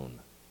own.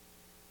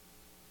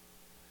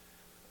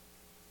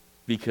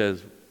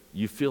 Because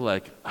you feel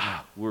like,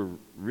 we're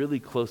really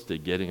close to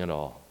getting it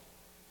all.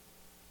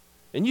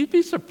 And you'd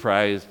be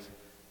surprised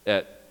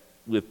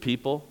with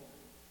people,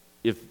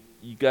 if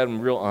you got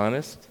them real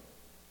honest,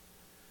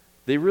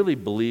 they really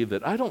believe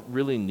that I don't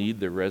really need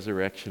the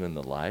resurrection and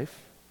the life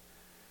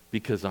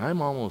because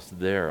I'm almost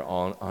there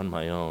on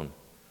my own.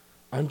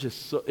 I'm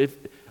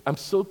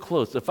so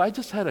close. If I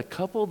just had a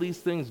couple of these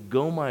things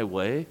go my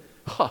way,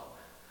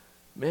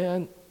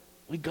 man,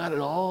 we got it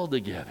all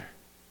together.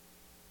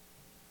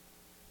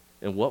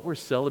 And what we're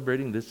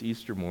celebrating this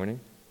Easter morning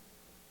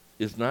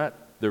is not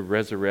the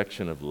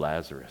resurrection of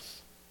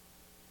Lazarus,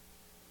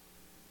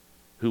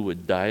 who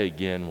would die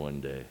again one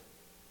day.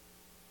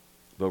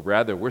 But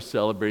rather, we're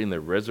celebrating the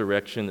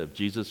resurrection of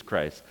Jesus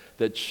Christ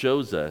that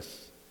shows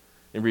us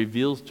and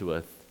reveals to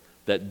us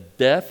that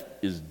death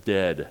is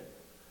dead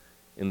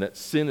and that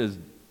sin is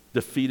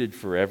defeated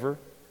forever,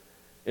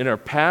 and our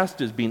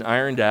past is being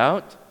ironed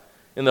out,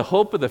 and the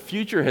hope of the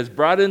future has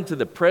brought into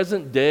the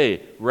present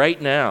day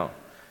right now.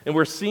 And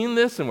we're seeing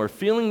this and we're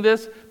feeling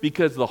this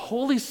because the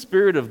Holy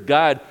Spirit of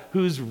God,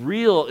 who's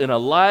real and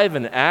alive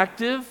and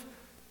active,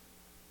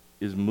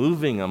 is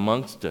moving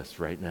amongst us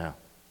right now.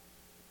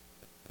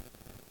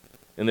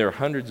 And there are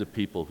hundreds of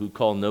people who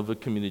call Nova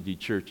Community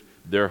Church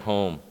their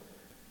home.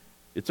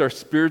 It's our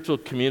spiritual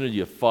community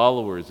of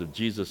followers of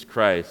Jesus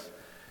Christ.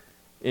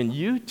 And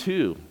you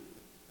too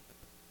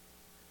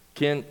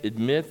can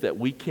admit that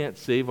we can't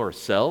save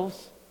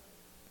ourselves,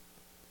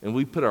 and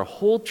we put our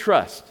whole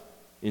trust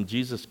in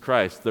Jesus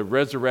Christ, the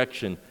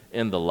resurrection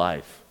and the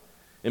life.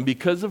 And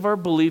because of our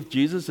belief,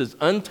 Jesus is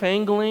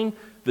untangling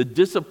the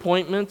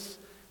disappointments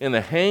and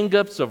the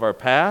hang-ups of our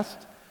past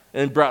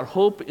and brought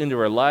hope into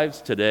our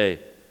lives today.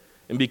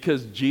 And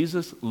because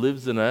Jesus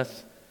lives in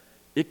us,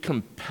 it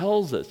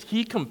compels us.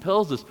 He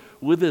compels us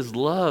with his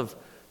love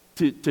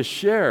to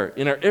share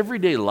in our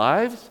everyday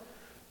lives.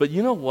 But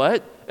you know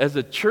what? As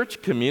a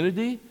church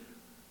community,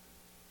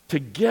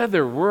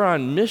 together we're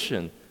on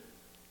mission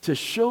to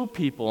show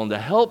people and to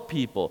help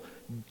people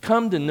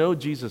come to know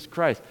Jesus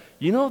Christ.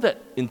 You know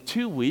that in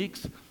 2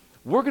 weeks,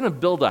 we're going to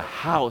build a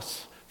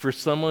house for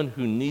someone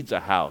who needs a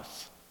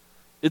house.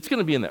 It's going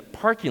to be in that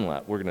parking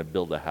lot we're going to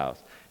build a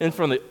house. And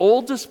from the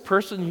oldest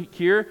person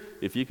here,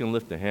 if you can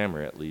lift a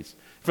hammer at least,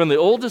 from the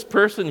oldest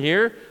person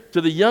here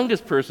to the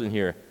youngest person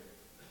here,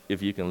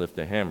 if you can lift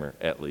a hammer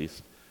at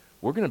least,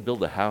 we're going to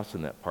build a house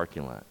in that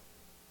parking lot.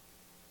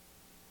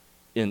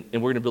 And we're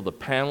going to build the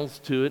panels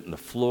to it, and the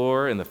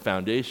floor, and the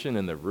foundation,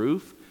 and the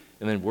roof,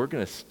 and then we're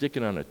going to stick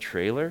it on a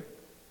trailer.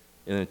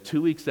 And then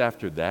 2 weeks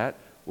after that,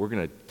 we're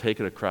going to take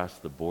it across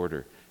the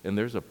border. And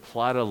there's a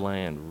plot of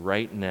land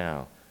right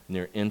now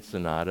near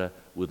Ensenada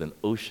with an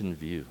ocean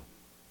view.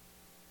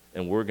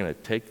 And we're going to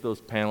take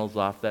those panels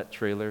off that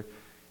trailer,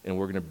 and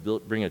we're going to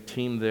bring a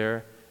team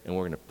there, and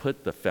we're going to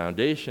put the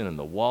foundation and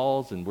the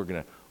walls, and we're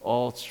going to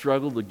all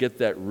struggle to get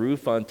that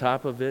roof on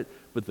top of it.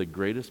 But the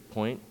greatest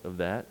point of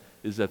that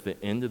is at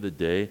the end of the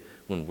day,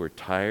 when we're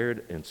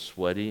tired and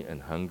sweaty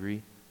and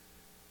hungry,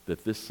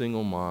 that this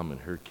single mom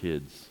and her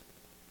kids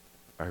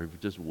are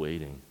just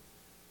waiting.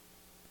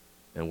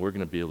 And we're going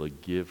to be able to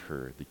give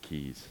her the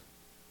keys.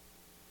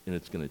 And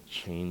it's going to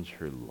change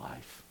her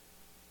life.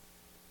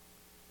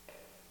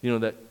 You know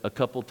that a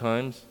couple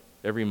times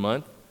every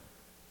month,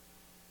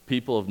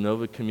 people of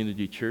Nova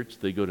Community Church,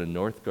 they go to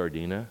North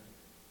Gardena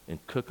and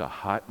cook a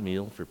hot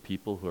meal for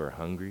people who are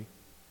hungry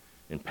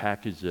and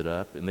package it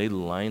up. And they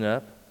line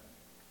up,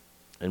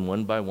 and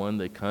one by one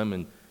they come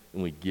and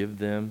we give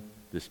them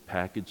this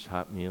packaged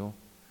hot meal.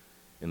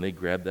 And they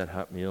grab that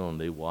hot meal and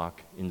they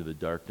walk into the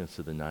darkness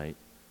of the night.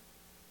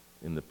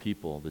 And the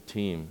people, the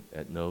team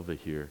at Nova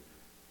here,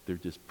 they're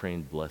just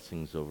praying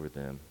blessings over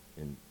them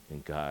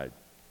and God.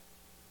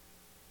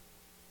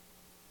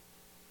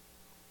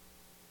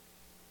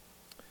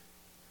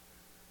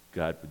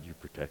 God, would you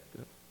protect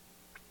them?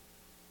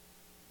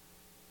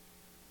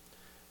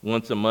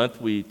 Once a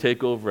month, we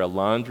take over a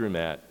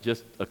laundromat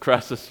just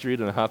across the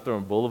street on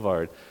Hawthorne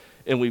Boulevard,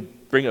 and we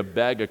bring a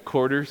bag of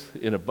quarters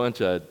in a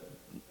bunch of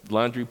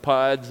laundry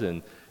pods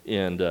and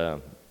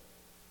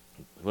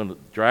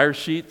dryer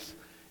sheets,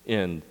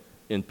 and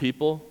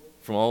people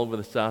from all over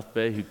the South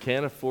Bay who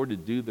can't afford to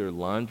do their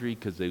laundry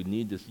because they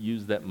need to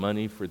use that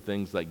money for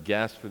things like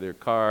gas for their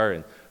car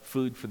and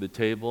food for the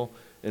table,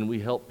 and we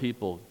help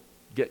people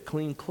get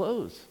clean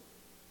clothes.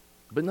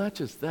 But not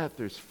just that,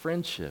 there's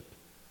friendship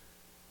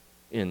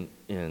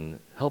in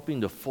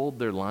helping to fold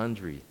their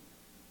laundry.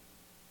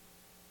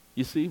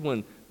 You see,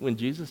 when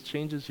Jesus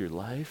changes your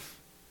life,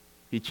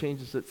 he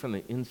changes it from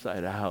the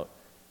inside out,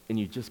 and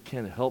you just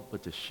can't help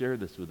but to share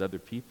this with other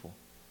people.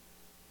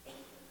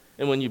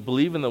 And when you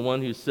believe in the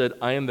one who said,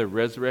 I am the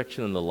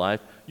resurrection and the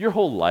life, your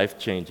whole life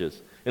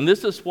changes. And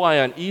this is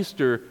why on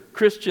Easter,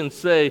 Christians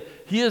say,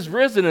 he is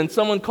risen, and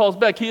someone calls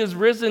back, he is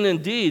risen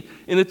indeed.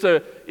 And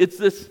it's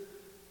this,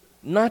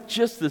 not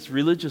just this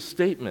religious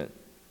statement,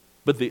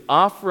 but the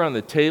offer on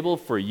the table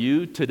for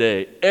you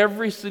today,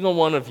 every single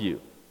one of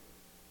you,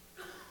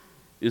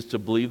 is to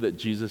believe that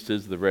Jesus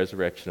is the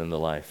resurrection and the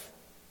life.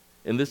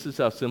 And this is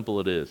how simple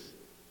it is.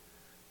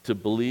 To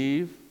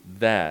believe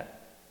that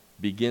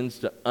begins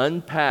to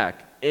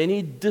unpack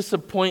any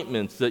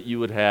disappointments that you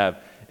would have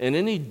and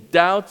any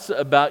doubts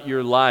about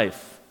your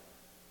life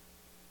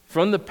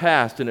from the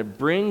past, and it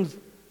brings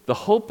the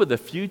hope of the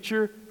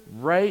future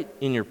right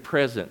in your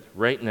present,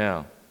 right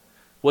now.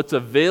 What's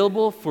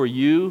available for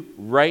you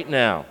right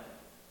now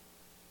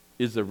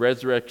is the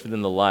resurrection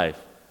and the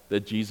life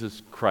that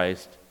Jesus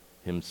Christ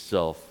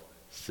himself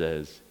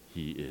says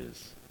he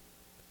is.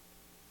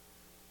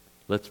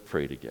 Let's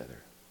pray together.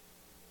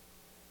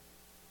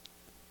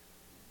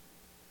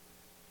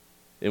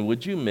 And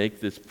would you make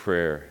this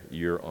prayer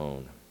your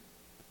own?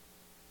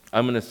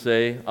 I'm going to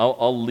say,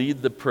 I'll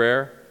lead the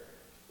prayer,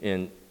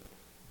 and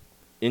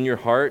in your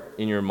heart,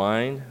 in your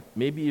mind,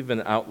 maybe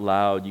even out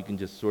loud, you can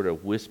just sort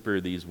of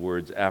whisper these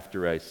words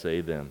after I say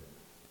them.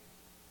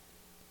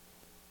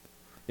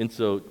 And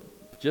so,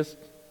 just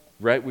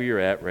right where you're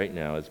at right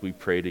now, as we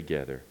pray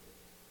together,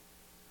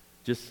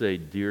 just say,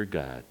 Dear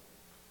God.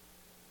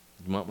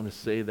 You might want to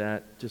say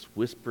that just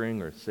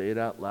whispering, or say it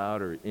out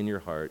loud or in your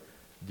heart.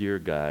 Dear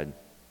God,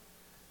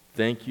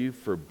 thank you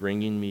for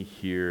bringing me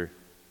here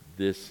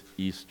this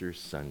Easter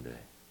Sunday.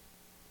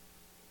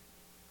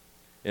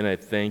 And I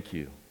thank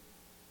you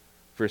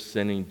for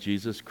sending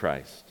Jesus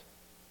Christ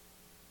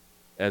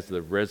as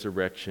the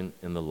resurrection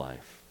and the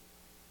life.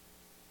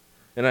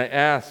 And I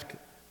ask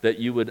that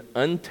you would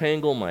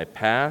untangle my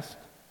past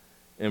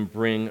and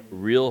bring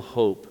real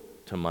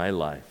hope to my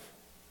life.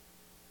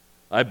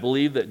 I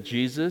believe that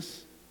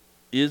Jesus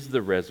is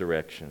the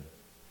resurrection,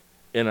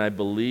 and I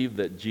believe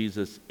that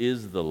Jesus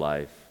is the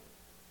life,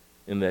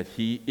 and that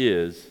he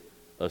is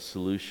a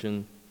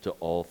solution to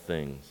all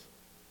things.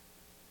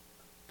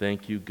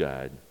 Thank you,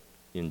 God.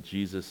 In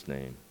Jesus'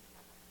 name,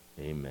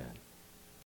 amen.